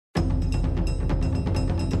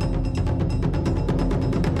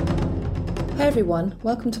Hi everyone,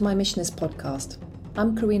 welcome to my Missionist podcast.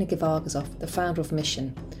 I'm Karina Givargazov, the founder of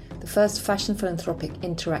Mission, the first fashion philanthropic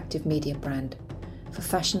interactive media brand for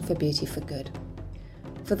fashion, for beauty, for good.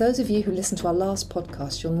 For those of you who listened to our last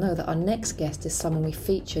podcast, you'll know that our next guest is someone we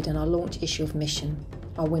featured in our launch issue of Mission,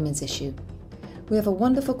 our women's issue. We have a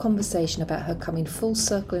wonderful conversation about her coming full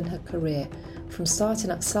circle in her career from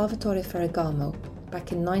starting at Salvatore Ferragamo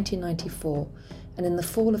back in 1994, and in the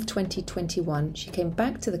fall of 2021 she came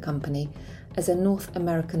back to the company as a North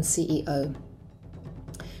American CEO.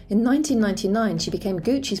 In 1999 she became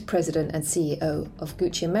Gucci's president and CEO of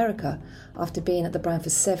Gucci America after being at the brand for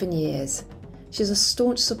 7 years. She's a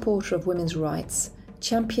staunch supporter of women's rights,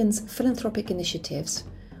 champions philanthropic initiatives.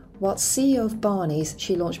 Whilst CEO of Barney's,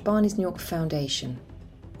 she launched Barney's New York Foundation.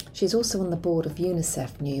 She's also on the board of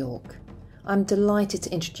UNICEF New York. I'm delighted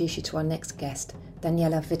to introduce you to our next guest,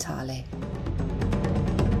 Daniela Vitale.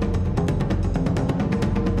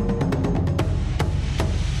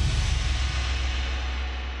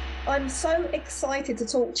 I'm so excited to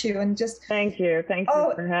talk to you and just... Thank you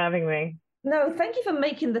for having me. No, thank you for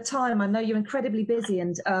making the time. I know you're incredibly busy,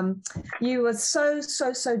 and you were so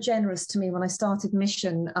generous to me when I started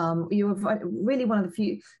Mission. You were really one of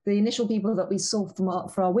the initial people that we saw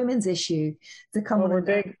for our women's issue to come on.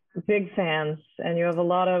 We're big fans, and you have a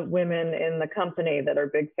lot of women in the company that are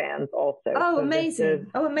big fans also. Oh, so amazing!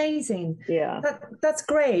 Amazing! Yeah, that's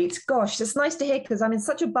great. Gosh, it's nice to hear, because I'm in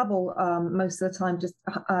such a bubble most of the time, just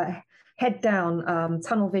head down,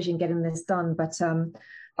 tunnel vision, getting this done. But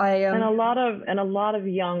and a lot of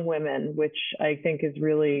young women, which I think is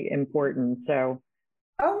really important. So,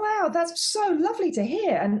 oh wow, that's so lovely to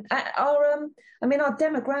hear. And our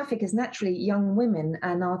demographic is naturally young women,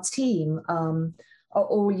 and our team are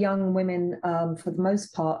all young women for the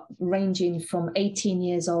most part, ranging from 18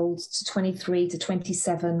 years old to 23 to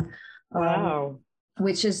 27. Wow,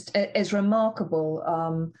 which is remarkable.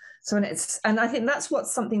 And I think that's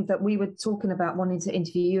something that we were talking about, wanting to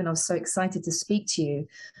interview you, and I was so excited to speak to you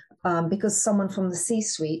because someone from the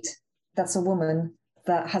C-suite, that's a woman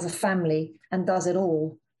that has a family and does it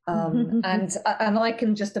all. And I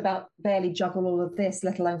can just about barely juggle all of this,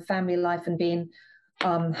 let alone family life and being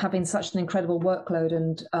having such an incredible workload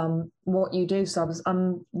and what you do. So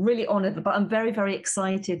I'm really honored, but I'm very, very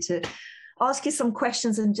excited to ask you some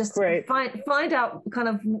questions and just find out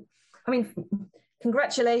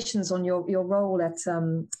congratulations on your role at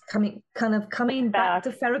coming back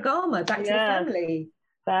to Ferragamo, back to the family.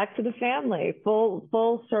 Back to the family,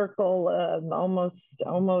 full circle, almost,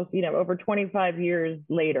 over 25 years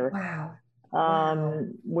later. Wow.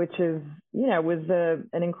 Which is, was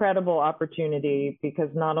an incredible opportunity, because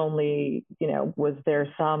not only, was there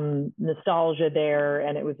some nostalgia there,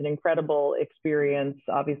 and it was an incredible experience,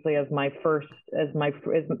 obviously, as my first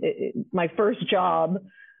job.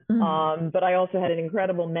 Mm-hmm. But I also had an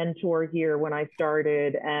incredible mentor here when I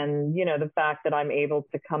started, and, the fact that I'm able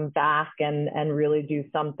to come back and really do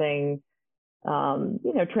something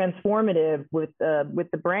transformative with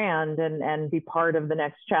the brand and be part of the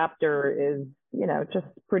next chapter is, just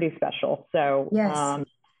pretty special. So, yes.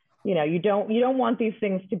 You don't want these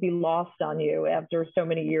things to be lost on you after so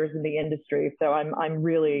many years in the industry. So I'm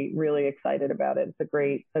really, really excited about it. It's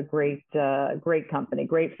a great company,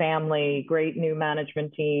 great family, great new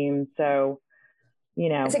management team. So,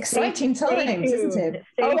 it's exciting times, isn't it?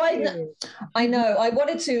 I know. I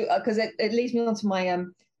wanted to, because it leads me on to my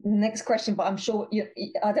next question, but I'm sure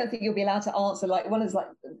I don't think you'll be allowed to answer.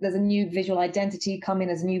 There's a new visual identity coming,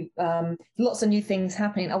 there's lots of new things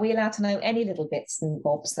happening. Are we allowed to know any little bits and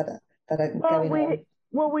bobs that are going on?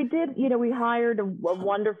 Well, we did, we hired a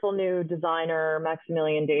wonderful new designer,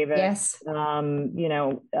 Maximilian Davis. Yes.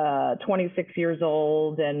 26 years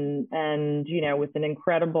old and, with an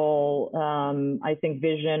incredible, I think,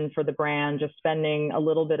 vision for the brand. Just spending a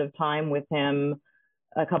little bit of time with him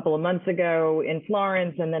a couple of months ago in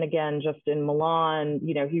Florence, and then again, just in Milan.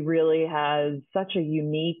 He really has such a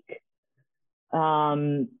unique,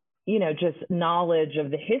 just knowledge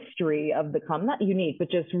of the history of the not unique,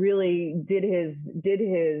 but just really did his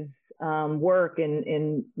work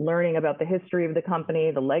in learning about the history of the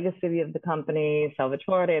company, the legacy of the company,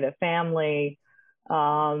 Salvatore, the family,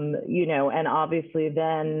 and obviously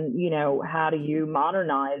then, how do you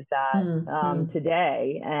modernize that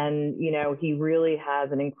today? And, he really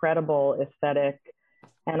has an incredible aesthetic.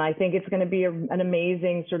 And I think it's going to be an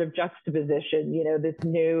amazing sort of juxtaposition, this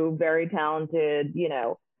new, very talented,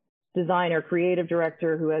 designer, creative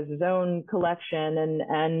director who has his own collection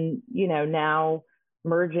and now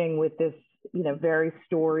merging with this, very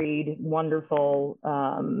storied, wonderful,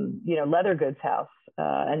 leather goods house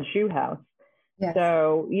and shoe house. Yes.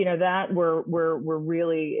 So, that we're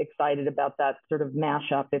really excited about that sort of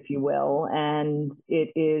mashup, if you will. And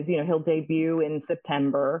it is, he'll debut in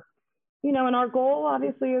September, and our goal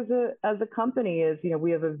obviously as a company is,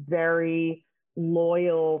 we have a very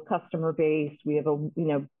loyal customer base. We have a,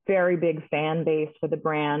 very big fan base for the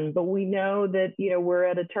brand, but we know that, we're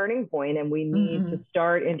at a turning point and we need to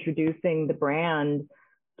start introducing the brand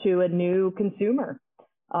to a new consumer.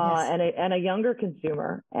 And a younger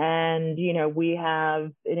consumer. And, we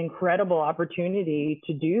have an incredible opportunity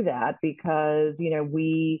to do that because,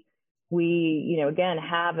 we again,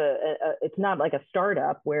 have it's not like a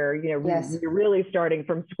startup where, we're really starting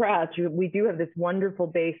from scratch. We do have this wonderful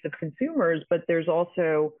base of consumers, but there's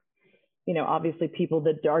also, obviously people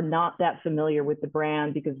that are not that familiar with the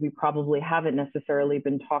brand because we probably haven't necessarily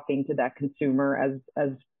been talking to that consumer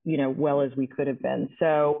as well as we could have been.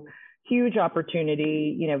 So, huge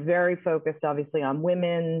opportunity, very focused obviously on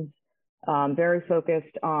women's, very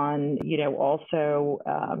focused on, also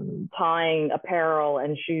tying apparel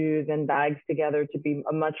and shoes and bags together to be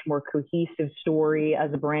a much more cohesive story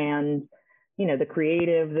as a brand, the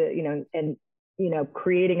creative, and,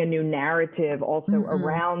 creating a new narrative also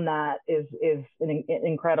around that is an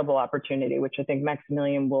incredible opportunity, which I think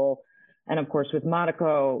Maximilian will, and of course with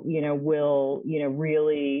Monaco, will,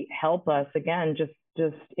 really help us again, just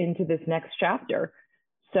into this next chapter.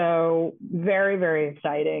 So very, very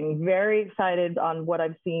exciting, very excited on what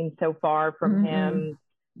I've seen so far from him.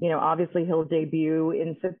 Obviously he'll debut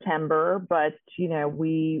in September, but,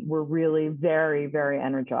 we were really very, very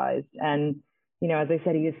energized. And, as I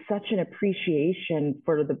said, he has such an appreciation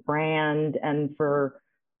for the brand and for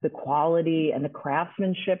the quality and the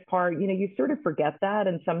craftsmanship part. You sort of forget that.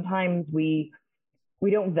 And sometimes we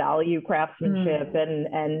don't value craftsmanship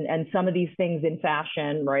and some of these things in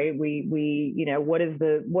fashion, right? We what is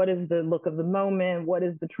the look of the moment? What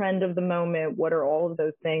is the trend of the moment? What are all of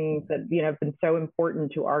those things that, have been so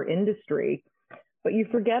important to our industry? But you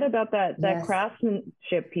forget about that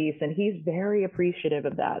craftsmanship piece, and he's very appreciative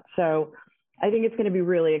of that. So I think it's going to be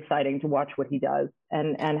really exciting to watch what he does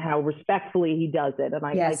and how respectfully he does it. And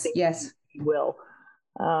I think he will.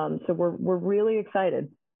 So we're really excited.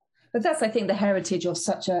 But that's, I think, the heritage of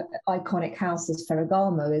such an iconic house as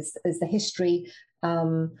Ferragamo is the history. I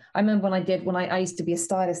remember when I used to be a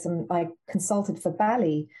stylist and I consulted for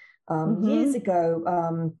Bally years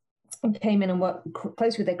ago. And came in and worked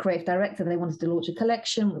closely with their creative director. They wanted to launch a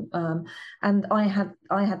collection, and I had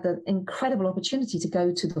the incredible opportunity to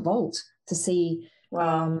go to the vault to see.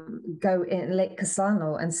 Go in Lake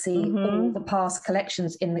Cassano and see all the past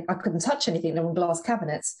collections I couldn't touch anything, they were in glass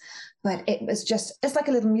cabinets, but it's like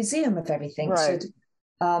a little museum of everything. Right.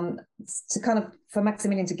 So to kind of, for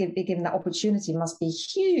Maximilian to be given that opportunity must be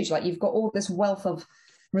huge. Like, you've got all this wealth of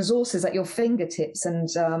resources at your fingertips, and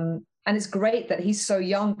it's great that he's so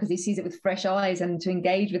young because he sees it with fresh eyes and to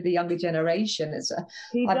engage with the younger generation.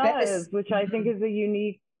 He does, which I think is a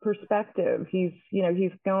unique perspective. He's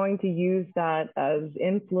going to use that as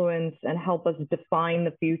influence and help us define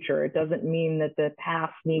the future. It doesn't mean that the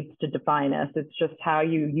past needs to define us. It's just how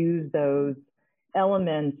you use those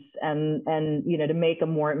elements and to make a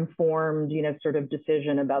more informed, sort of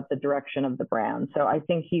decision about the direction of the brand. So I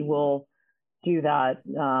think he will do that,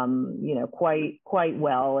 quite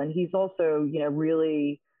well. And he's also,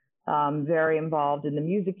 really very involved in the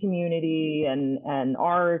music community and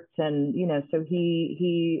arts, and so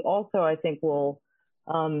he also, I think, will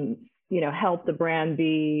help the brand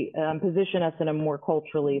be position us in a more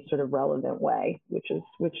culturally sort of relevant way, which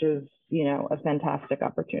is a fantastic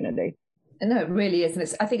opportunity. No, it really is. And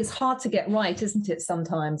I think it's hard to get right, isn't it,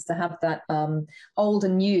 sometimes, to have that old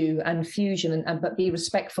and new and fusion, but be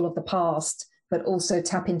respectful of the past, but also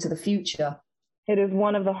tap into the future. It is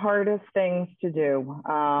one of the hardest things to do.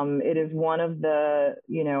 It is one of the,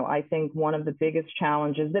 I think one of the biggest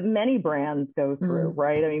challenges that many brands go through,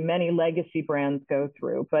 right? I mean, many legacy brands go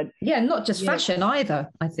through, but not just fashion either.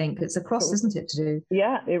 I think it's across, isn't it, to do?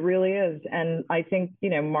 Yeah, it really is. And I think,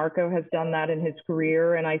 Marco has done that in his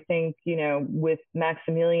career. And I think, with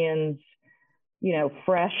Maximilian's,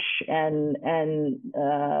 fresh and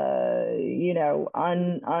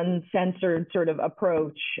uncensored sort of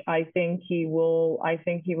approach, I think he will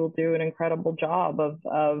do an incredible job of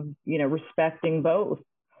respecting both.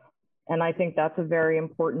 And I think that's a very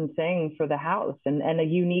important thing for the house and a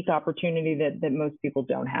unique opportunity that most people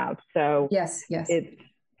don't have. So yes,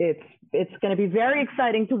 it's going to be very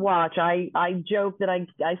exciting to watch. I joke that I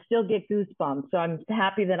still get goosebumps. So I'm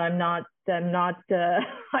happy that I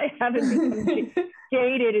haven't become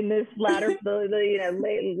jaded in this latter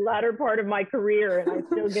part of my career, and I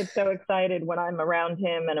still get so excited when I'm around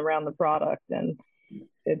him and around the product. And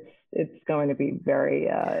it's going to be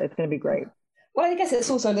it's going to be great. Well, I guess it's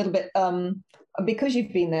also a little bit because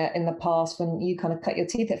you've been there in the past when you kind of cut your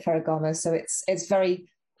teeth at Ferragamo. So it's very,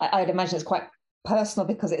 I'd imagine it's quite personal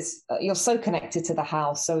because it's you're so connected to the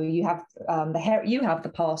house. So you have you have the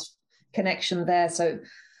past connection there. So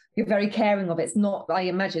you're very caring of it. It's not, I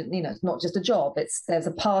imagine, it's not just a job. There's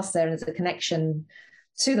a past there and there's a connection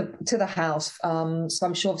to the house. So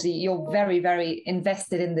I'm sure obviously you're very, very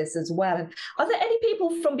invested in this as well. And are there any people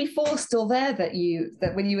from before still there that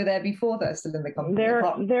when you were there before that are still in the company? There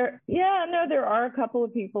are a couple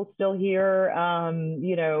of people still here.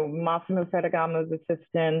 Massimo Ferragamo's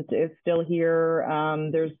assistant is still here.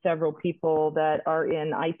 There's several people that are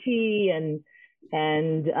in IT and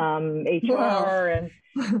HR. Wow. And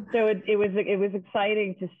so it was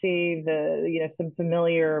exciting to see some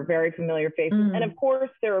very familiar faces. And of course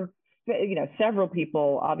there are, several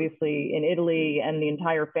people obviously in Italy and the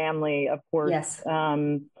entire family, of course. Yes.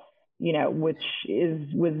 Which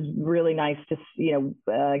was really nice to,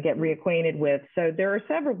 get reacquainted with. So there are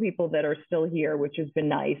several people that are still here, which has been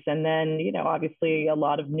nice. And then, obviously a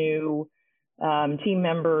lot of new team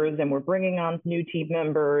members, and we're bringing on new team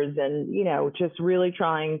members, and just really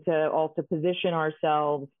trying to also position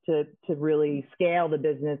ourselves to really scale the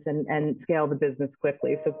business and scale the business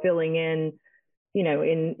quickly. So filling in,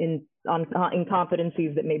 in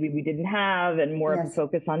competencies that maybe we didn't have, and more of a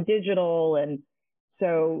focus on digital. And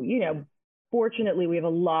so fortunately we have a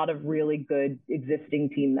lot of really good existing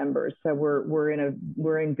team members. So we're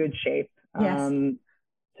in good shape to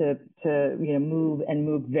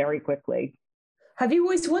move very quickly. Have you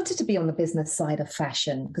always wanted to be on the business side of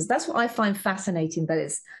fashion? Because that's what I find fascinating.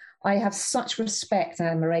 I have such respect and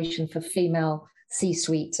admiration for female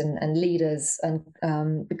C-suite and leaders, and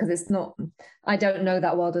because I don't know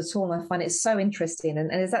that world at all. And I find it so interesting.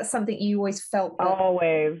 And is that something you always felt?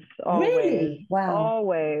 Always. Really? Wow.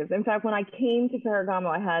 Always. In fact, when I came to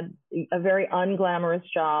Ferragamo, I had a very unglamorous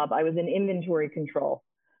job. I was in inventory control.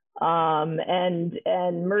 And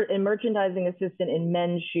merchandising assistant in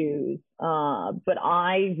men's shoes. But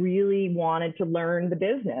I really wanted to learn the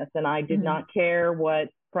business, and I did not care what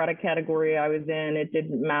product category I was in. It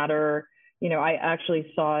didn't matter. I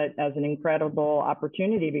actually saw it as an incredible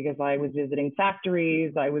opportunity because I was visiting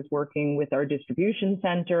factories. I was working with our distribution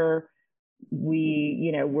center.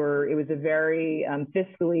 It was a very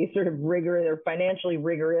fiscally sort of rigorous or financially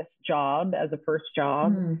rigorous job as a first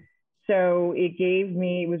job. So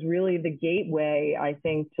it was really the gateway, I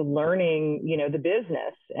think, to learning, the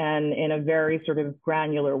business, and in a very sort of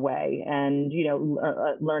granular way, and,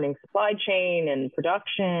 learning supply chain and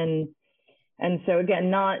production. And so again,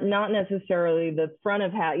 not necessarily the front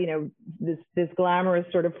of house, this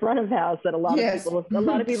glamorous sort of front of house that a lot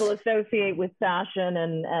of people associate with fashion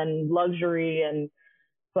and luxury,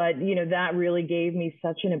 but that really gave me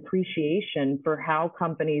such an appreciation for how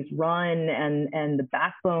companies run and the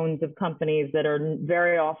backbones of companies that are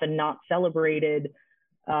very often not celebrated.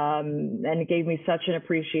 And it gave me such an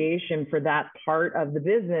appreciation for that part of the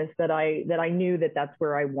business that I knew that that's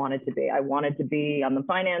where I wanted to be. I wanted to be on the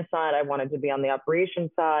finance side. I wanted to be on the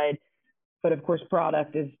operations side. But of course,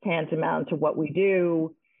 product is tantamount to what we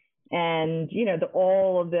do. And,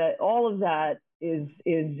 all of that is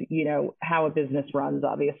how a business runs,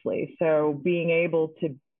 obviously. So being able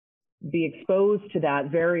to be exposed to that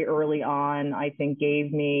very early on, I think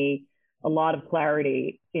gave me a lot of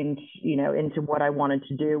clarity into what I wanted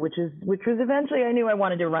to do, which was eventually, I knew I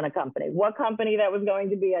wanted to run a company. What company that was going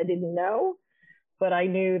to be, I didn't know, but I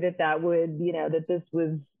knew that would,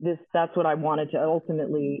 that's what I wanted to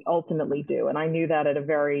ultimately do. And I knew that at a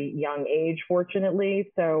very young age,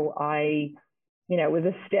 fortunately. So it was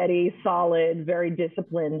a steady, solid, very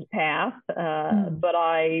disciplined path. But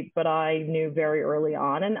I knew very early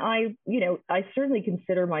on, and I certainly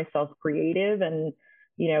consider myself creative, and,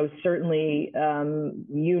 certainly, and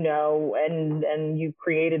you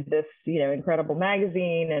created this, incredible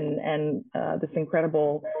magazine and this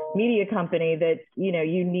incredible media company that,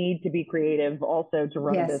 you need to be creative also to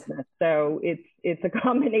run a business. So it's a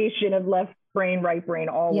combination of left brain, right brain,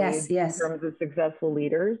 always in terms of successful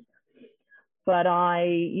leaders. But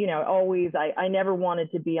I never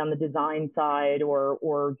wanted to be on the design side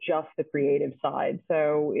or just the creative side.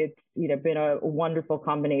 So it's, been a wonderful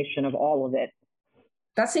combination of all of it.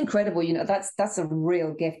 That's incredible. That's a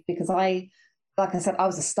real gift, because like I said, I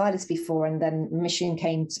was a stylist before, and then Michelin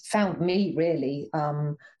found me really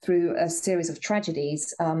through a series of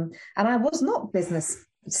tragedies. And I was not business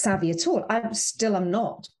savvy at all. I still am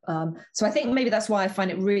not. So I think maybe that's why I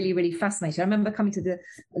find it really, really fascinating. I remember coming to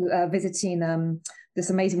visiting this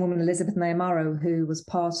amazing woman, Elizabeth Nayamaro, who was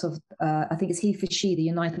part of, I think it's He for She, the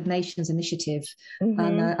United Nations initiative. Mm-hmm.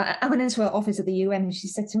 And I went into her office at the UN and she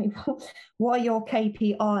said to me, what are your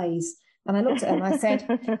KPIs? And I looked at her and I said,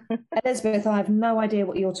 Elizabeth, I have no idea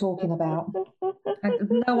what you're talking about. I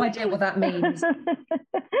have no idea what that means.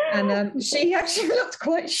 And she actually looked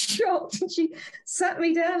quite shocked. And she sat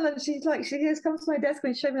me down and she just come to my desk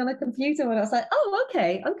and showed me on a computer. And I was like, oh,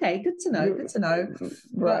 okay, good to know.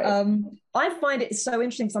 Right. But I find it so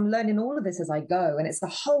interesting because I'm learning all of this as I go. And it's a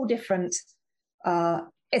whole different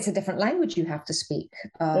it's a different language you have to speak.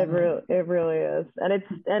 It really is, and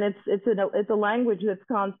it's a language that's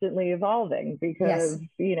constantly evolving because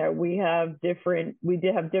we have different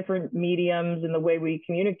mediums in the way we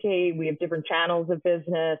communicate. We have different channels of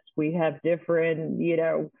business. We have different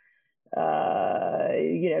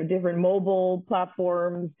different mobile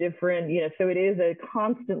platforms, different, so it is a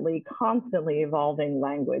constantly evolving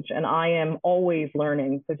language. And I am always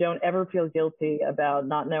learning. So don't ever feel guilty about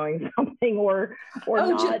not knowing something or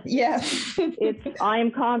not. I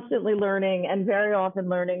am constantly learning, and very often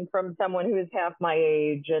learning from someone who is half my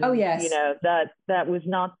age. And, that was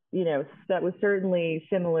not, that was certainly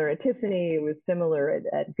similar at Tiffany. It was similar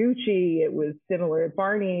at Gucci. It was similar at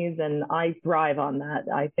Barney's. And I thrive on that.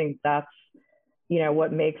 I think that's,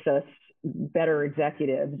 what makes us better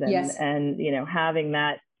executives and having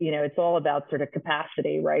that, it's all about sort of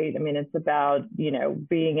capacity, right? I mean, it's about,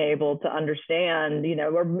 being able to understand,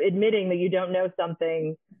 or admitting that you don't know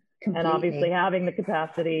something. Completely. And obviously having the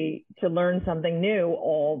capacity to learn something new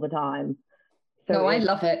all the time. So I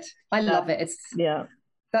love it. I love it.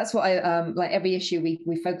 That's what I like. Every issue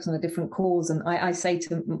we focus on a different cause, and I say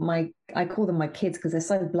to I call them my kids because they're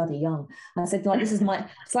so bloody young. And I said, like, this is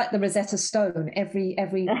it's like the Rosetta Stone. Every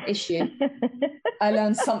issue, I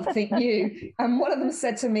learn something new. And one of them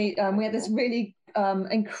said to me, we had this really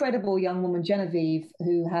incredible young woman, Genevieve,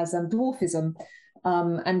 who has dwarfism.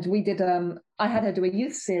 And we did, I had her do a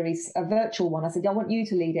youth series, a virtual one. I said, I want you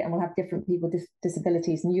to lead it and we'll have different people with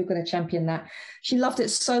disabilities and you're going to champion that. She loved it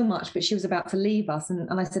so much, but she was about to leave us. And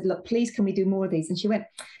I said, look, please, can we do more of these? And she went,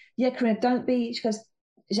 yeah, Corinna, don't be, she goes,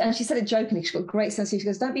 and she said it jokingly, she's got a great sense of, she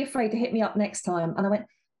goes, don't be afraid to hit me up next time. And I went,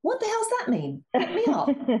 what the hell's that mean? Hit me up.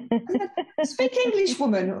 I said, speak English,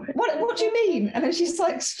 woman. What do you mean? And then she's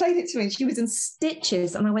like, explained it to me. She was in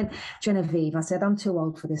stitches. And I went, Genevieve, I said, I'm too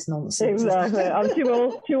old for this nonsense. Exactly. I'm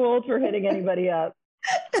too old for hitting anybody up.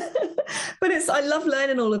 But I love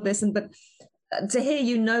learning all of this. But to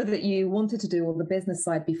hear, that you wanted to do all the business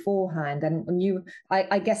side beforehand. And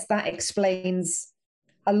I guess that explains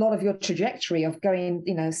a lot of your trajectory of going,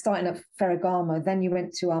 starting at Ferragamo, then you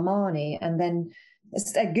went to Armani, and then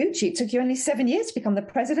at Gucci. It took you only 7 years to become the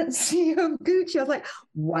president and CEO of Gucci. I was like,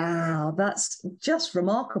 wow, that's just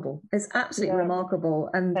remarkable. It's absolutely remarkable.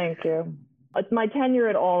 And thank you. My tenure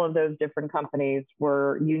at all of those different companies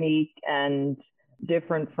were unique and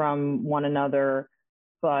different from one another,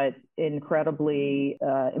 but incredibly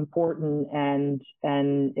important and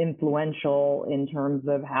influential in terms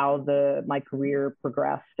of how my career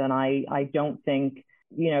progressed. And I don't think,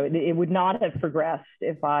 it would not have progressed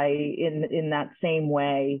if I, in that same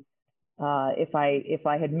way, if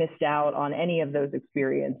I had missed out on any of those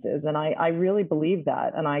experiences. And I really believe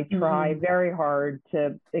that. And I try very hard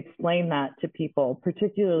to explain that to people,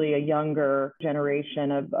 particularly a younger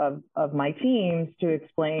generation of my teams, to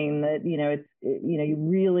explain that,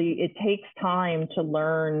 it takes time to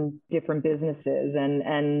learn different businesses,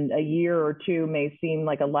 and a year or two may seem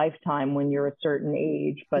like a lifetime when you're a certain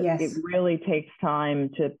age, but it really takes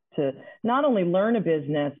time to not only learn a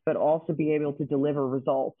business, but also be able to deliver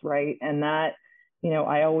results, right? And that,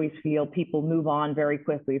 I always feel people move on very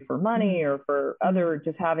quickly for money or for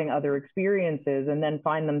just having other experiences, and then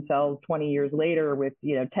find themselves 20 years later with,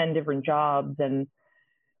 10 different jobs and,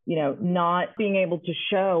 not being able to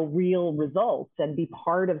show real results and be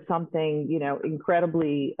part of something,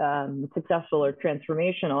 incredibly successful or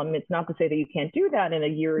transformational. I mean, it's not to say that you can't do that in a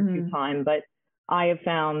year or two time, but I have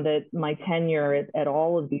found that my tenure at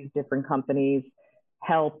all of these different companies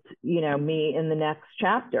helped, me in the next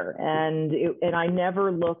chapter. And I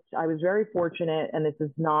never looked, I was very fortunate, and this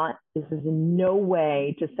is in no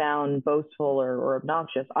way to sound boastful or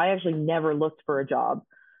obnoxious. I actually never looked for a job.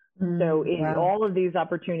 So all of these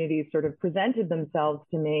opportunities sort of presented themselves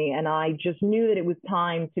to me, and I just knew that it was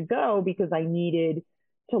time to go because I needed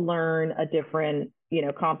to learn a different,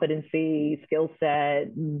 competency, skill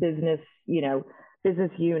set, business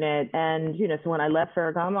unit. And, so when I left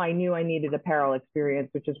Ferragamo, I knew I needed apparel experience,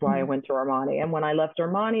 which is why I went to Armani. And when I left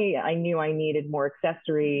Armani, I knew I needed more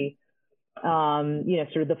accessory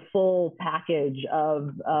sort of the full package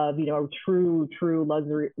of a true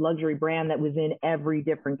luxury brand that was in every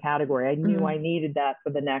different category. I knew I needed that for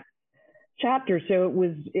the next chapter. So it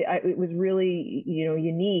was really,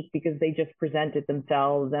 unique because they just presented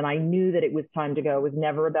themselves, and I knew that it was time to go. It was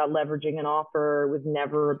never about leveraging an offer.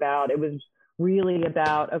 It was really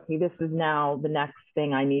about, okay, this is now the next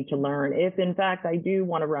thing I need to learn. If in fact I do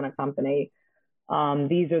want to run a company,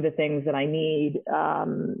 these are the things that I need,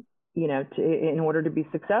 in order to be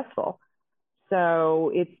successful.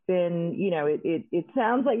 So it's been, it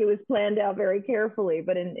sounds like it was planned out very carefully,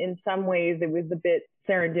 but in some ways it was a bit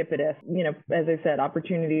serendipitous. As I said,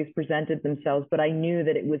 opportunities presented themselves, but I knew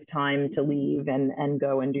that it was time to leave and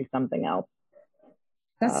go and do something else.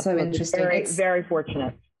 That's so interesting. It's very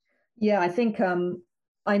fortunate. Yeah, I think when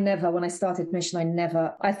I started Mission,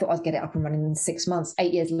 I thought I'd get it up and running in 6 months.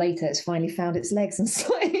 8 years later, it's finally found its legs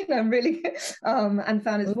and really, and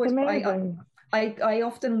found its voice. I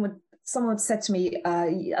often someone said to me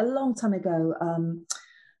a long time ago,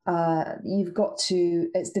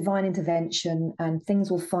 it's divine intervention and things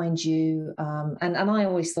will find you. And I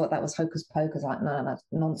always thought that was hocus pocus, like, no, that's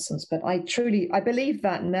nonsense. But I believe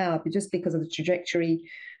that now, just because of the trajectory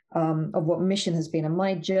of what Mission has been and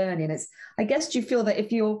my journey. And I guess, do you feel that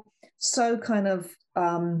if you're so kind of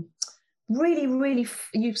really, really,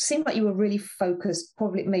 you seem like you were really focused,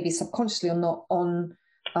 probably maybe subconsciously or not, on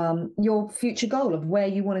your future goal of where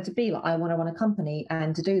you wanted to be? Like, I want to run a company,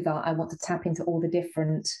 and to do that, I want to tap into all the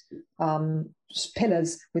different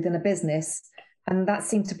pillars within a business. And that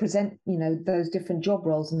seemed to present, those different job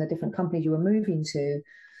roles and the different companies you were moving to.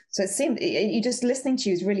 So it seemed, you just listening to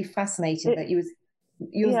you is really fascinating that you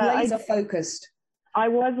was laser focused. I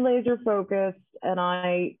was laser focused, but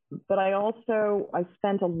I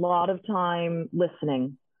spent a lot of time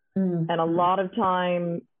listening and a lot of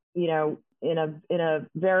time, in a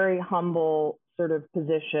very humble sort of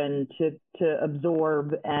position to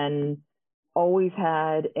absorb, and always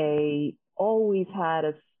had a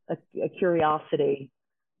curiosity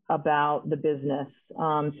about the business.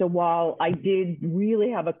 So while I did really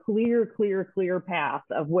have a clear path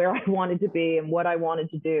of where I wanted to be and what I wanted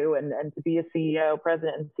to do, and to be a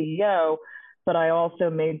president and CEO, but I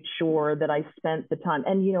also made sure that I spent the time.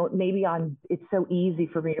 And, it's so easy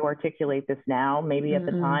for me to articulate this now. Maybe at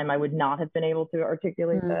the time I would not have been able to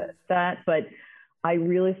articulate that, but I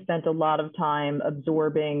really spent a lot of time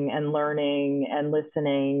absorbing and learning and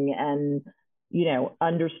listening and,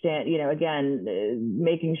 understand, again,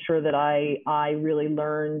 making sure that I really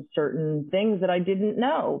learned certain things that I didn't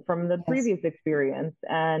know from the previous experience.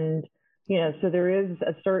 And, so there is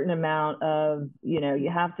a certain amount of, you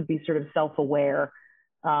have to be sort of self-aware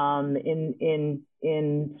in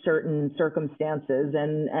certain circumstances,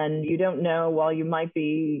 and you don't know, while you might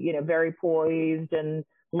be, very poised and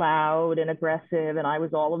loud and aggressive, and I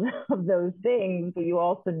was all of those things, but you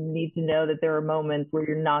also need to know that there are moments where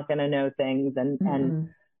you're not going to know things, and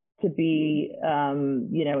to be,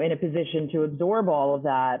 in a position to absorb all of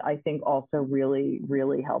that, I think also really,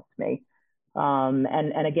 really helped me.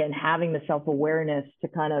 And again, having the self-awareness to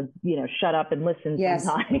kind of, shut up and listen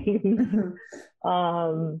sometimes.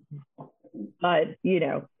 But,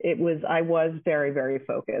 I was very, very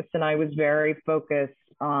focused, and I was very focused,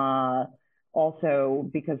 also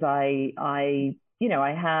because it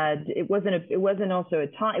wasn't also a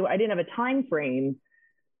time, I didn't have a time frame,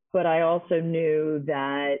 but I also knew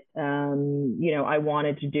that, I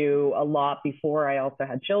wanted to do a lot before I also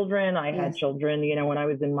had children. I had children, when I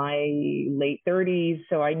was in my late 30s.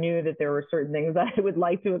 So I knew that there were certain things that I would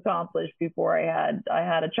like to accomplish before I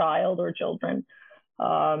had a child or children.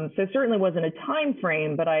 So it certainly wasn't a time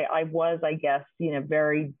frame, but I was, I guess,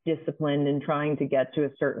 very disciplined in trying to get to a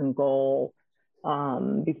certain goal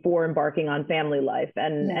before embarking on family life.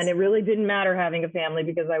 And it really didn't matter having a family,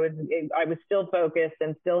 because I was still focused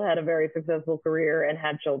and still had a very successful career and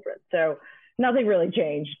had children. So nothing really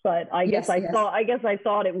changed, but I guess I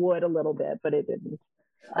thought it would a little bit, but it didn't.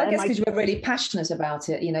 I guess because you were really passionate about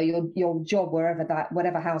it, your job,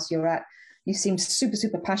 whatever house you're at, you seem super,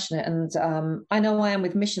 super passionate. And I know I am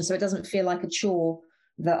with Mission, so it doesn't feel like a chore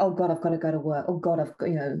that, oh God, I've got to go to work. Oh God,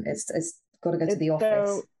 it's got to go to the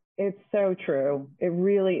office. It's so true. It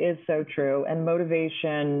really is so true. And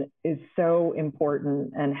motivation is so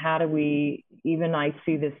important. And how do we, even I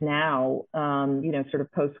see this now, sort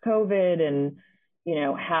of post-COVID, and,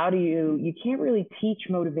 how do you can't really teach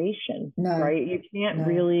motivation, right? You can't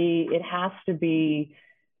really, it has to be,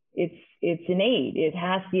 it's innate. You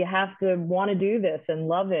have to want to do this and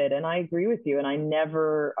love it. And I agree with you. And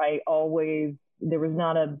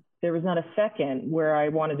there was not a second where I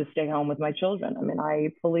wanted to stay home with my children. I mean,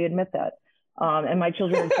 I fully admit that. And my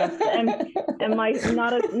children are just and my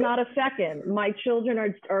not a second. My children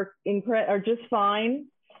are just fine.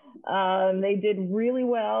 They did really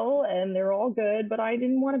well and they're all good, but I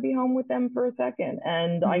didn't want to be home with them for a second.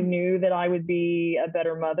 And I knew that I would be a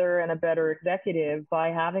better mother and a better executive by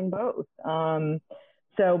having both.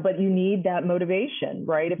 But you need that motivation,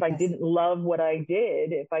 right? If I didn't love what I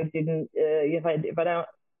did, if I don't,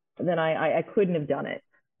 then I couldn't have done it.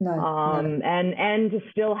 No. And to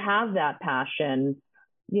still have that passion,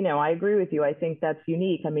 I agree with you. I think that's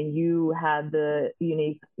unique. I mean, you had the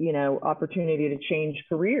unique, opportunity to change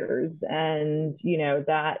careers, and,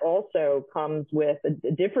 that also comes with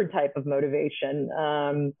a different type of motivation,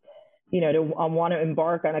 to want to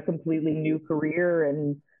embark on a completely new career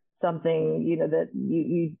and something, that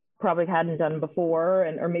you probably hadn't done before,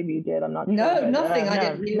 or maybe you did. I'm not sure. No, nothing. I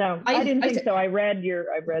didn't think so. I read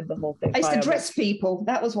the whole thing. I used to dress people.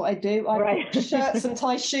 That was what I do. I put shirts and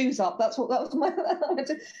tie shoes up. That was my. I went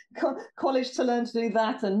to college to learn to do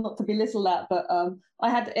that and not to belittle that. But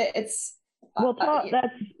I had it's. Well,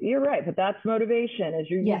 you're right, but that's motivation.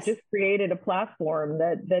 As you just created a platform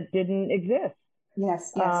that didn't exist.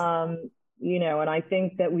 Yes. And I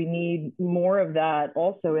think that we need more of that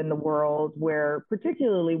also in the world, where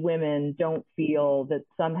particularly women don't feel that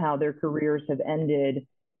somehow their careers have ended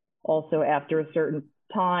also after a certain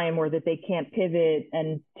time, or that they can't pivot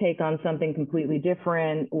and take on something completely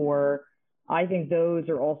different. Or I think those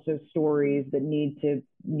are also stories that need to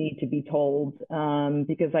be told,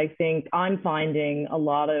 because I think I'm finding a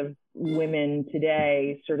lot of women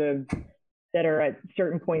today sort of that are at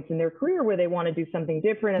certain points in their career where they want to do something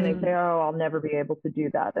different, and they say, "Oh, I'll never be able to do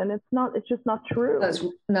that," and it's just not true.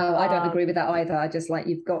 No, I don't agree with that either. I just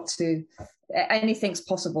you've got to. Anything's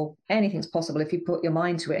possible. Anything's possible if you put your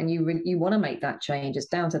mind to it, and you want to make that change. It's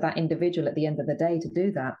down to that individual at the end of the day to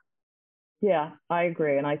do that. Yeah, I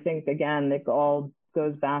agree, and I think again, it all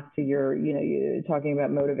goes back to you're talking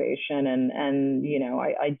about motivation, and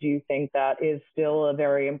I do think that is still a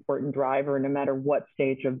very important driver, no matter what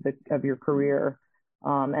stage of your career.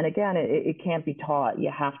 And again, it can't be taught. You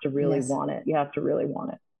have to really want it. You have to really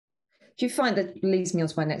want it. Do you find that leads me on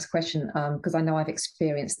to my next question? Because I know I've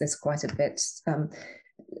experienced this quite a bit.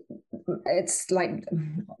 It's like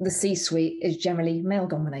the C-suite is generally male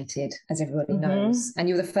dominated, as everybody knows, and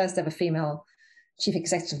you were the first ever female chief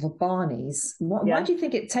executive of Barney's. Why do you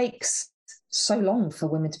think it takes so long for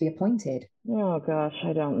women to be appointed? Oh gosh,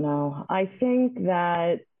 I don't know. I think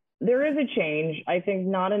that there is a change. I think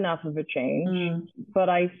not enough of a change, but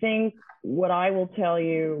I think what I will tell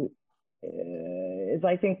you is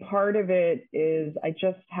I think part of it is I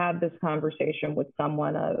just had this conversation with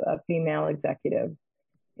someone, a female executive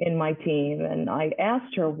in my team, and I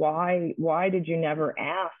asked her, why did you never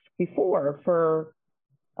ask before for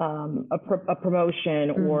a promotion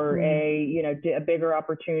or a bigger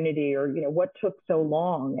opportunity, or what took so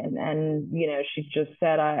long? And she just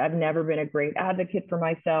said, I've never been a great advocate for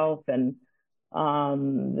myself, and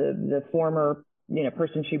the former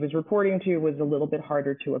person she was reporting to was a little bit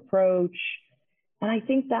harder to approach. And I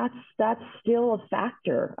think that's still a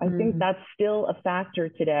factor. I think that's still a factor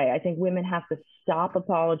today. I think women have to stop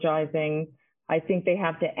apologizing. I think they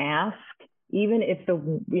have to ask, even if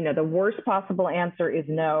the worst possible answer is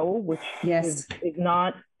no, which is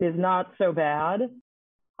not so bad.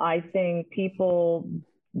 I think people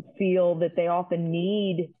feel that they often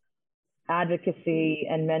need advocacy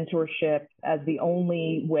and mentorship as the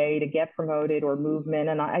only way to get promoted or movement.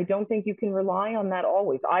 And I don't think you can rely on that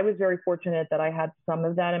always. I was very fortunate that I had some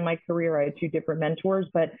of that in my career. I had 2 different mentors,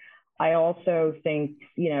 but I also think,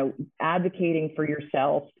 advocating for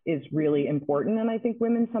yourself is really important. And I think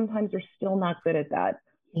women sometimes are still not good at that.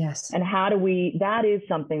 Yes. And that is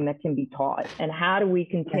something that can be taught. And how do we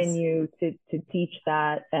continue to teach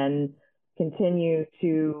that and continue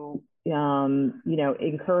to,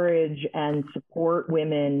 encourage and support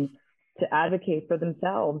women to advocate for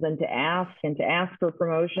themselves, and to ask for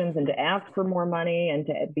promotions, and to ask for more money, and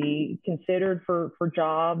to be considered for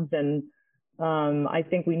jobs. And I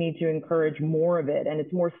think we need to encourage more of it, and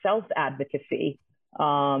it's more self-advocacy,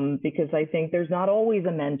 because I think there's not always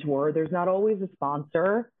a mentor, there's not always a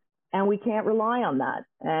sponsor, and we can't rely on that.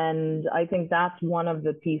 And I think that's one of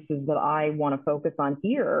the pieces that I want to focus on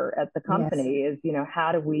here at the company is,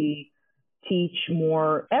 how do we teach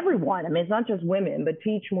more everyone? I mean, it's not just women, but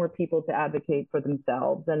teach more people to advocate for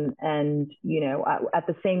themselves, and at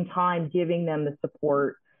the same time, giving them the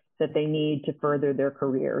support that they need to further their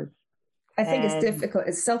careers. I think it's difficult.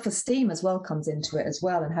 It's self-esteem as well comes into it as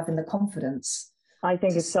well, and having the confidence. I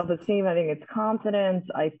think it's self-esteem. I think it's confidence.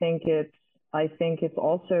 I think it's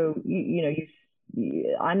also,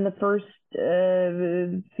 I'm the first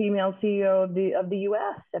female CEO of the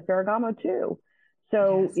U.S. at Ferragamo too.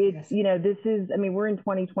 So this is, I mean, we're in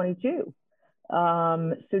 2022.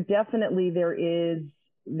 So definitely there is,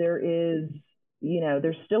 there's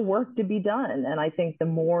still work to be done. And I think the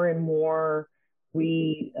more and more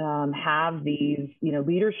we have these,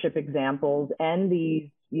 leadership examples and these,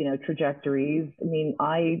 trajectories. I mean,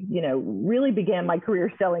 I, really began my career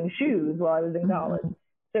selling shoes while I was in college.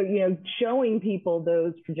 So, showing people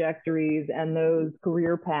those trajectories and those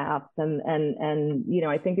career paths and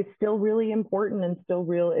I think it's still really important and it's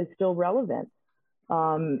still relevant.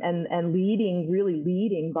 And really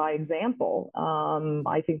leading by example.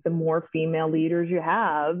 I think the more female leaders you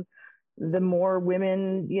have, the more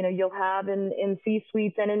women, you'll have in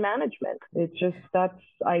C-suites and in management. It's just,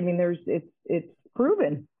 it's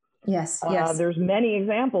proven. Yes. There's many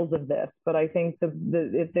examples of this, but I think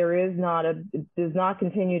if there is does not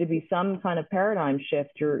continue to be some kind of paradigm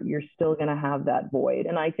shift, you're still going to have that void.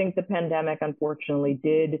 And I think the pandemic, unfortunately,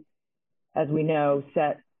 did, as we know,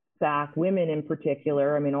 set back women in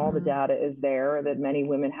particular. I mean, all the data is there that many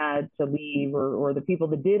women had to leave, or the people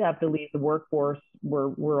that did have to leave the workforce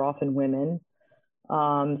were often women.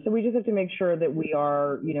 So we just have to make sure that we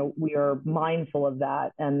are mindful of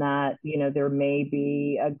that, and that, there may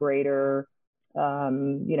be a greater,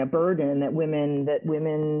 burden that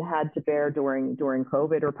women had to bear during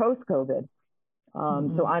COVID or post-COVID.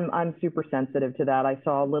 So I'm super sensitive to that. I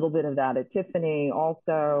saw a little bit of that at Tiffany,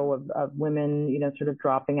 also of women, sort of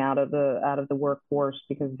dropping out of the workforce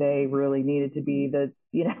because they really needed to be the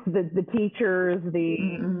teachers,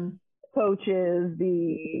 the coaches,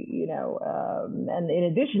 and in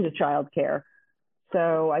addition to childcare.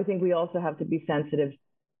 So I think we also have to be sensitive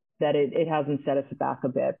that it hasn't set us back a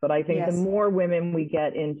bit. But I think the more women we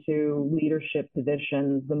get into leadership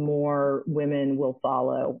positions, the more women will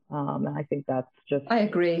follow. And I think that's just... I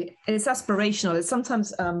agree. It's aspirational. It's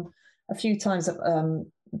sometimes a few times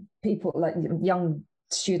people, like young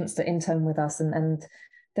students that intern with us, and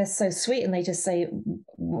they're so sweet, and they just say,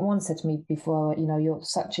 one said to me before, you're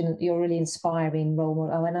really inspiring role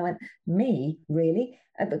model. And I went, me, really?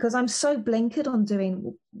 Because I'm so blinkered on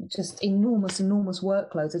doing just enormous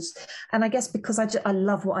workloads. And I guess because I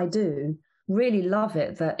love what I do, really love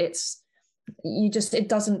it, that it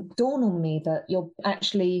doesn't dawn on me that you're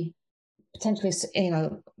actually potentially,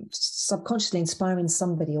 subconsciously inspiring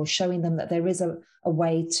somebody or showing them that there is a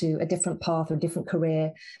way to a different path or a different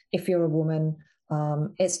career. If you're a woman,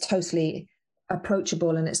 it's totally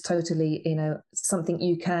approachable, and it's totally, something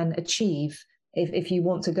you can achieve if you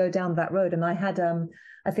want to go down that road. And I had,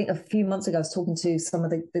 I think a few months ago, I was talking to some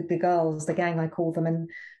of the girls, the gang, I call them, and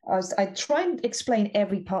I try and explain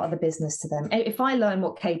every part of the business to them. If I learn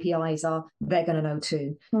what KPIs are, they're going to know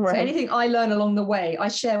too. Right. So anything I learn along the way, I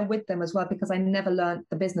share with them as well, because I never learned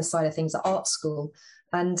the business side of things at art school.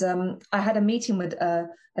 And I had a meeting with a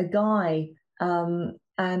guy and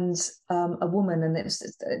a woman, and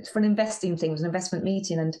it's for an investing thing. It was an investment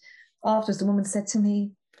meeting, and afterwards the woman said to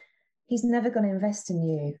me, "He's never going to invest in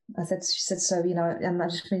you." She said, so,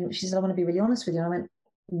 and she said, "I want to be really honest with you." And I went,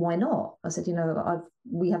 "Why not?" I said,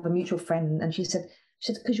 we have a mutual friend. And she said,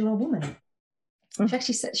 "Because you're a woman."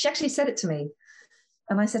 She actually said it to me.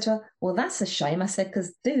 And I said to her, "Well, that's a shame." I said,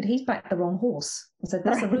 "Because, dude, he's backed the wrong horse." I said,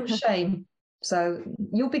 "That's a real shame." So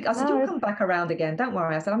you'll come back around again. Don't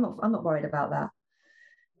worry. I said, I'm not worried about that.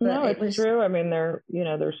 But no, it's true. I mean,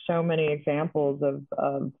 there's so many examples of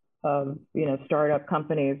startup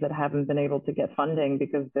companies that haven't been able to get funding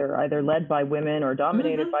because they're either led by women or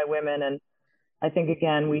dominated by women. And I think,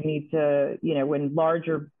 again, we need to, when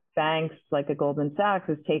larger banks like a Goldman Sachs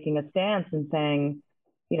is taking a stance and saying,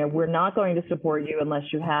 we're not going to support you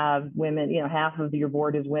unless you have women, half of your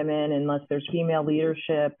board is women, unless there's female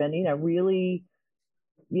leadership, and, really,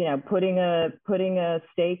 putting a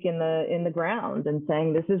stake in the ground and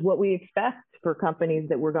saying, this is what we expect for companies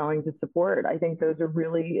that we're going to support. I think those are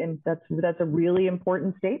really, and that's a really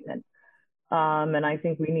important statement. And I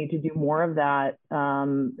think we need to do more of that.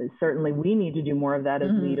 Certainly we need to do more of that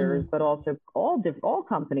as leaders, but also all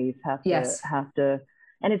companies have to,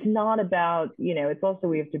 and it's not about, it's also,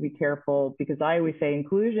 we have to be careful, because I always say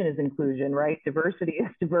inclusion is inclusion, right? Diversity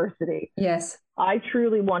is diversity. Yes. I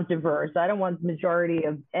truly want diverse. I don't want majority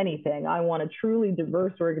of anything. I want a truly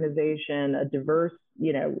diverse organization, a diverse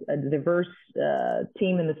team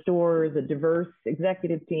in the stores, a diverse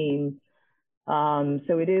executive team.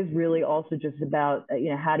 So it is really also just about,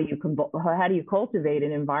 how do you cultivate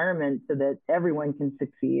an environment so that everyone can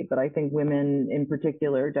succeed? But I think women in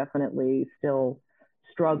particular definitely still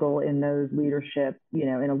struggle in those leadership,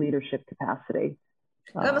 in a leadership capacity.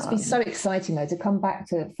 That must be so exciting, though, to come back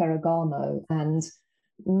to Ferragamo and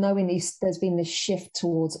knowing there's been this shift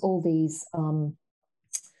towards all these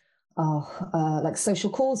like social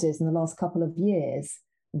causes in the last couple of years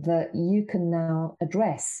that you can now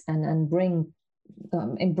address and bring,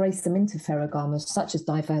 embrace them into Ferragamo, such as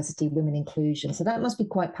diversity, women inclusion. So that must be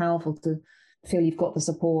quite powerful to feel you've got the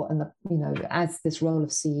support and the, you know, as this role of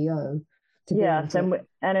CEO. Yes,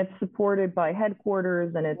 and it's supported by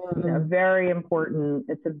headquarters, and it's you know, very important.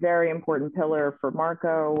 It's a very important pillar for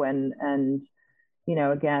Marco, and you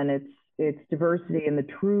know, again, it's diversity in the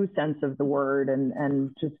true sense of the word,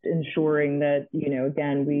 and just ensuring that, you know,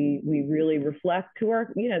 again, we really reflect to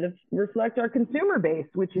our, you know, reflect our consumer base,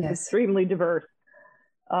 which is extremely diverse.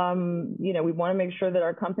 You know, we want to make sure that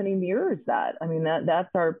our company mirrors that. I mean,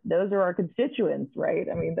 those are our constituents, right?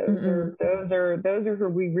 I mean, those are who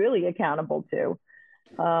we really accountable to.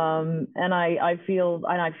 And I feel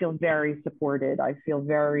very supported. I feel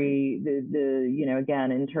very, you know,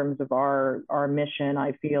 again, in terms of our mission,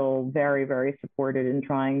 I feel very, very supported in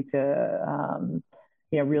trying to,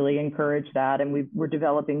 you know, really encourage that. And we're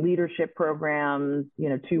developing leadership programs. You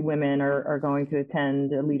know, 2 women are going to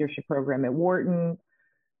attend a leadership program at Wharton.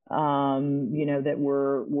 You know, that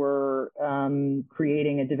we're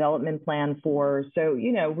creating a development plan for. So,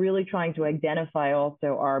 you know, really trying to identify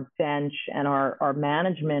also our bench and our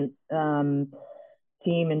management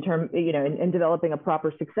team in terms, you know, in developing a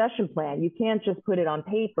proper succession plan. You can't just put it on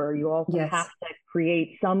paper. You also have to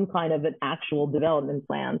create some kind of an actual development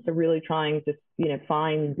plan. So really trying to, you know,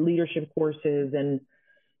 find leadership courses and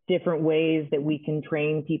different ways that we can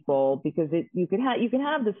train people, because you can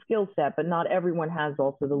have the skill set, but not everyone has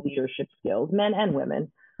also the leadership skills, men and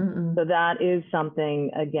women. So that is something,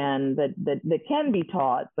 again, that can be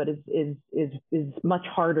taught, but is much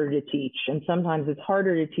harder to teach. And sometimes it's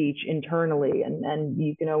harder to teach internally, and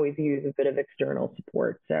you can always use a bit of external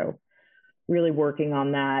support. So really working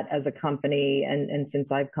on that as a company, and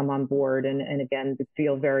since I've come on board, and again,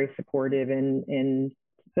 feel very supportive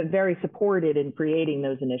but very supported in creating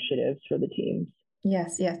those initiatives for the teams.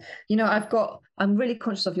 Yes. You know, I'm really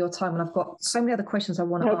conscious of your time, and I've got so many other questions I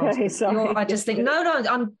want to ask. Okay, sorry. I just think, no,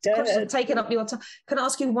 I'm conscious of taking up your time. Can I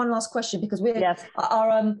ask you one last question? Because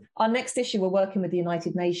our next issue, we're working with the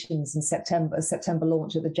United Nations in September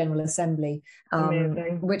launch at the General Assembly,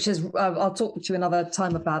 which is, I'll talk to you another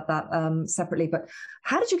time about that separately. But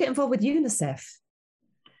how did you get involved with UNICEF?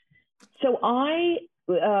 So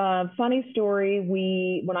funny story.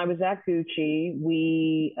 When I was at Gucci,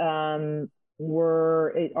 we our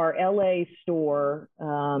LA store,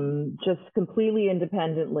 just completely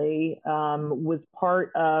independently, was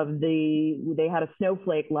part of they had a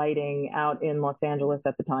snowflake lighting out in Los Angeles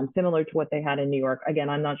at the time, similar to what they had in New York. Again,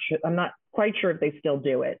 I'm not quite sure if they still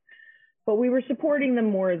do it, but we were supporting them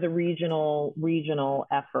more as a regional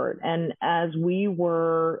effort. And as we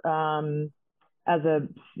were, as a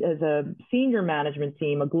senior management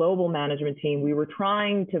team, a global management team, we were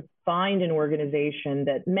trying to find an organization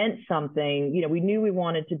that meant something. You know, we knew we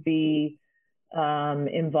wanted to be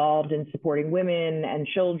involved in supporting women and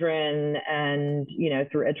children, and, you know,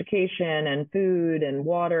 through education and food and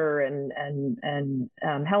water and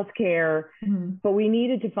healthcare. But we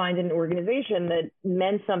needed to find an organization that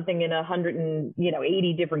meant something in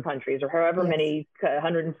 180 different countries, or however many,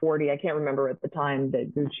 140, I can't remember at the time,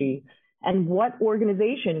 that Gucci. And what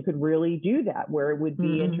organization could really do that, where it would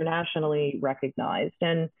be internationally recognized?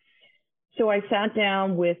 And so I sat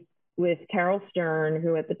down with Carol Stern,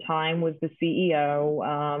 who at the time was the CEO,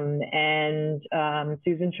 and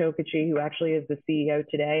Susan Chokichi, who actually is the CEO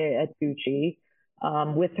today at Gucci,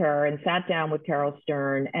 with her, and sat down with Carol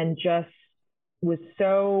Stern, and just was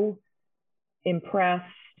so impressed,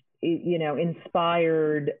 you know,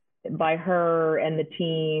 inspired by her and the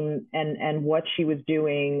team and what she was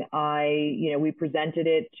doing. We presented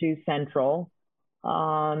it to Central,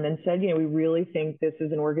 and said, you know, we really think this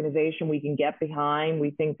is an organization we can get behind.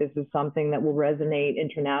 We think this is something that will resonate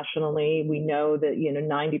internationally. We know that, you know,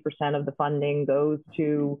 90% of the funding goes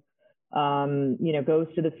to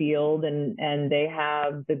the field, and they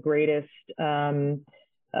have the greatest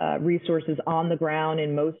resources on the ground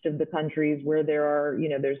in most of the countries where there are, you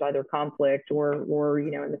know, there's either conflict or, you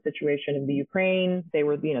know, in the situation of the Ukraine,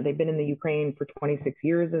 they've been in the Ukraine for 26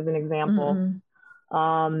 years as an example.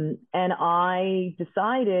 And I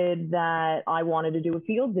decided that I wanted to do a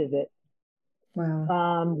field visit.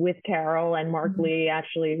 Wow. With Carol and Mark Lee,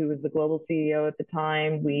 actually, who was the global CEO at the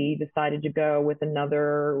time. We decided to go with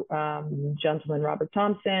another gentleman, Robert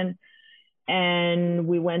Thompson. And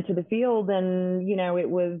we went to the field, and, you know, it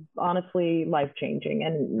was honestly life-changing.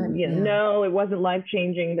 And, you know, no, it wasn't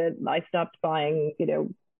life-changing that I stopped buying, you know,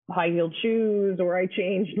 high-heeled shoes, or I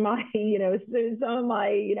changed my, some of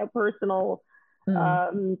my, personal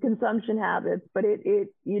consumption habits. But it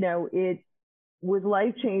was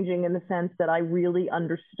life-changing in the sense that I really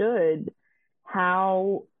understood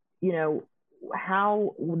how,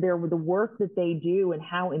 how the work that they do and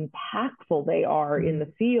how impactful they are in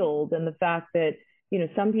the field. And the fact that,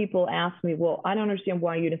 some people ask me, well, I don't understand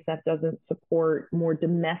why UNICEF doesn't support more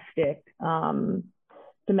domestic issues.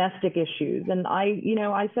 And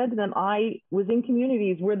I said to them, I was in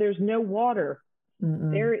communities where there's no water.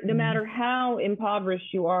 There, no matter how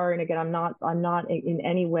impoverished you are, and again, I'm not in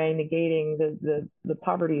any way negating the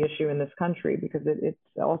poverty issue in this country, because it's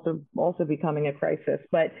also becoming a crisis.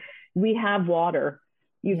 But we have water.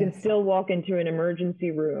 You can still walk into an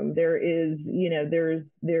emergency room. There is,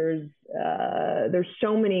 there's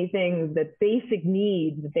so many things, that basic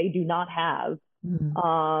needs that they do not have.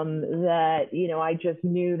 That, I just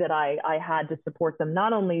knew that I had to support them.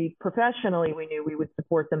 Not only professionally, we knew we would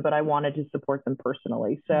support them, but I wanted to support them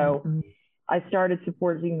personally. So I started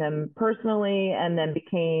supporting them personally, and then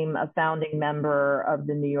became a founding member of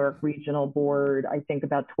the New York Regional Board, I think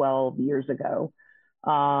about 12 years ago.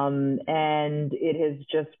 And it has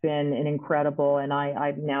just been an incredible, and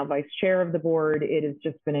I'm now vice chair of the board. It has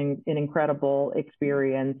just been an incredible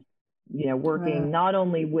experience, working not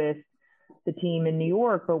only with the team in New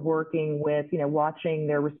York, but working with, watching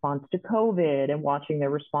their response to COVID, and watching their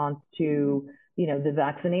response to, the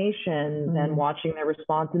vaccinations, and watching their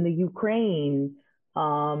response in the Ukraine.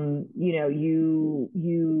 Again,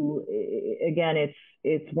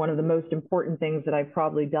 it's one of the most important things that I've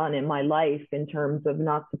probably done in my life, in terms of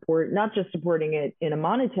not just supporting it in a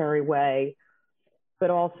monetary way, but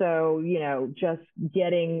also, just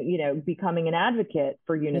getting, becoming an advocate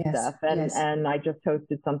for UNICEF. And I just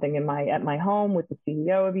hosted something at my home with the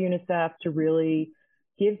CEO of UNICEF, to really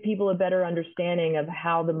give people a better understanding of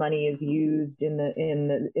how the money is used in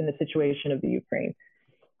the situation of the Ukraine.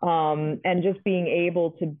 And just being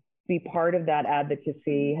able to be part of that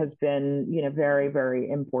advocacy has been, very, very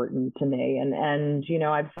important to me. And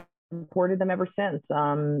I've supported them ever since.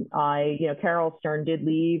 Carol Stern did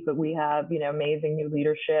leave, but we have, amazing new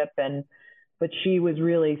leadership, but she was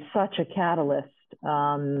really such a catalyst.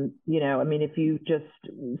 If you just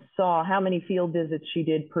saw how many field visits she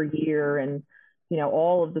did per year, and,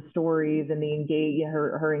 all of the stories, and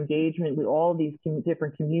her engagement with all these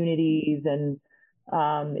different communities, and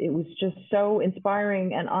it was just so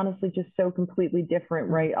inspiring, and honestly just so completely different,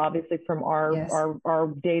 right? Obviously from our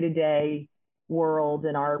day-to-day world,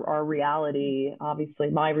 and our reality, obviously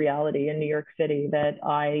my reality in New York City, that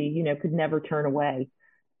I, could never turn away.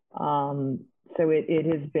 So it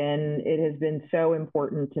has been so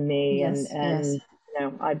important to me.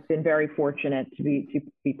 I've been very fortunate to be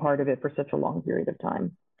part of it for such a long period of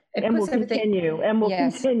time. And we'll continue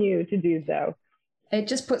to do so. It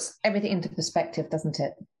just puts everything into perspective, doesn't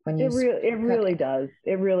it? When it really does.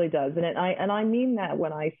 It really does. And I mean that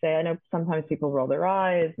when I say, I know sometimes people roll their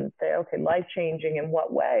eyes and say, okay, life-changing in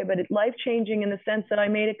what way? But it's life-changing in the sense that I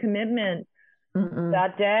made a commitment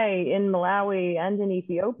that day in Malawi and in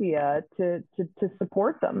Ethiopia to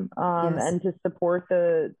support them, and to support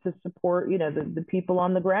the people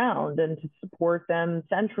on the ground, and to support them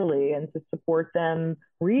centrally, and to support them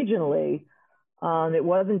regionally. It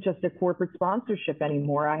wasn't just a corporate sponsorship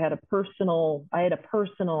anymore. I had a personal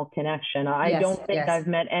connection. I don't think I've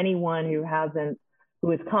met anyone who has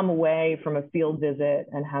come away from a field visit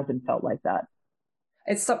and hasn't felt like that.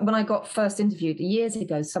 It's when I got first interviewed years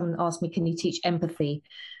ago, someone asked me, can you teach empathy?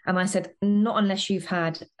 And I said, not unless you've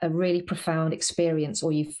had a really profound experience,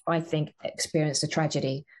 or you've, I think, experienced a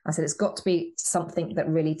tragedy. I said, it's got to be something that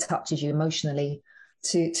really touches you emotionally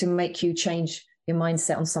to make you change your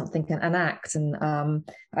mindset on something and act. And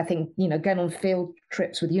I think, going on field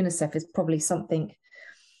trips with UNICEF is probably something.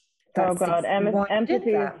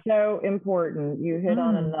 Empathy is so important. You hit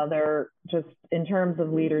on another, just in terms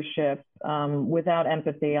of leadership. Without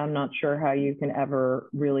empathy, I'm not sure how you can ever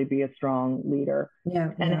really be a strong leader.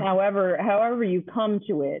 And however you come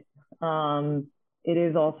to it, it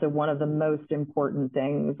is also one of the most important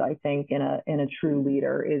things, I think, in a true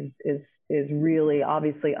leader is really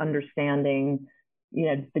obviously understanding,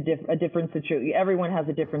 a different situation. Everyone has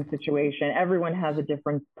a different situation. Everyone has a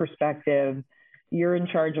different perspective. You're in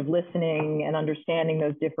charge of listening and understanding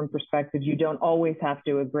those different perspectives. You don't always have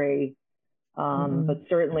to agree, but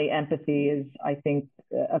certainly empathy is, I think,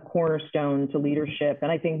 a cornerstone to leadership.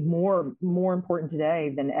 And I think more important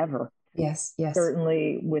today than ever. Yes.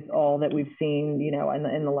 Certainly with all that we've seen,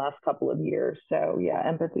 in the last couple of years. So yeah,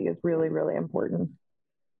 empathy is really, really important.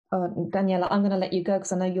 Daniela, I'm going to let you go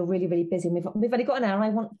because I know you're really, really busy. We've only got an hour. I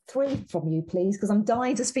want 3 from you, please, because I'm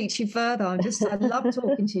dying to speak to you further. I love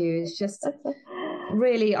talking to you. It's just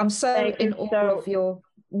really, I'm so in awe of your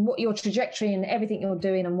trajectory and everything you're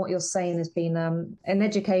doing, and what you're saying has been an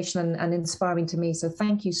education and inspiring to me. So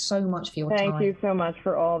thank you so much for your time. Thank you so much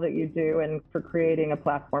for all that you do and for creating a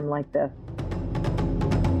platform like this.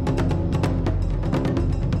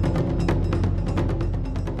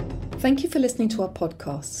 Thank you for listening to our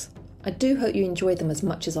podcasts. I do hope you enjoy them as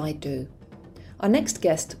much as I do. Our next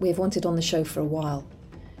guest we have wanted on the show for a while.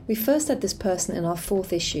 We first had this person in our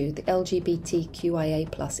 4th issue, the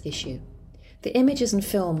LGBTQIA+ issue. The images and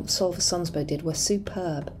film Solva Sonsbo did were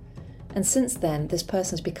superb, and since then this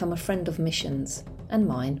person has become a friend of Mission's, and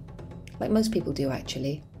mine, like most people do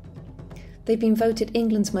actually. They've been voted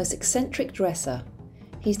England's most eccentric dresser.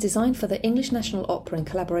 He's designed for the English National Opera in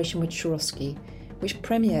collaboration with Swarovski, which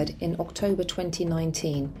premiered in October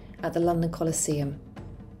 2019 at the London Coliseum.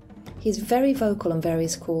 He is very vocal on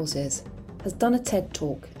various causes, has done a TED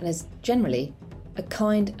Talk, and is generally a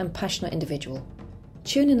kind and passionate individual.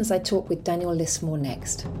 Tune in as I talk with Daniel Lismore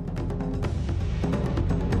next.